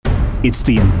It's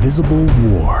the invisible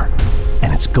war,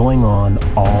 and it's going on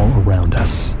all around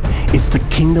us. It's the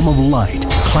kingdom of light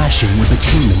clashing with the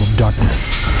kingdom of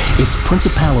darkness. It's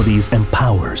principalities and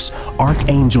powers,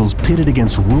 archangels pitted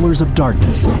against rulers of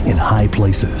darkness in high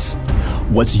places.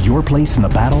 What's your place in the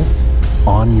battle?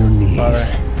 On your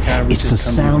knees. It's the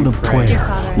sound of prayer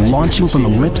launching from the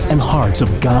lips and hearts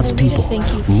of God's people,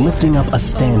 lifting up a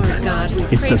standard.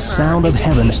 It's the sound of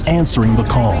heaven answering the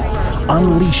call,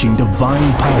 unleashing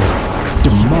divine power,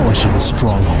 demolishing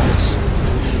strongholds.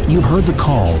 You've heard the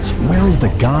call, where is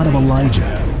the God of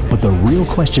Elijah? But the real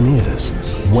question is,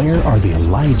 where are the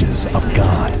Elijahs of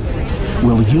God?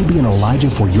 Will you be an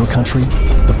Elijah for your country?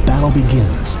 The battle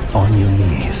begins on your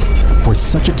knees for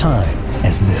such a time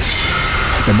as this.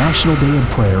 The National Day of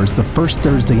Prayer is the first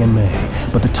Thursday in May,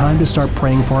 but the time to start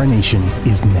praying for our nation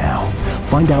is now.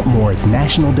 Find out more at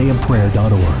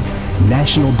nationaldayofprayer.org.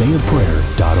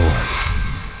 nationaldayofprayer.org.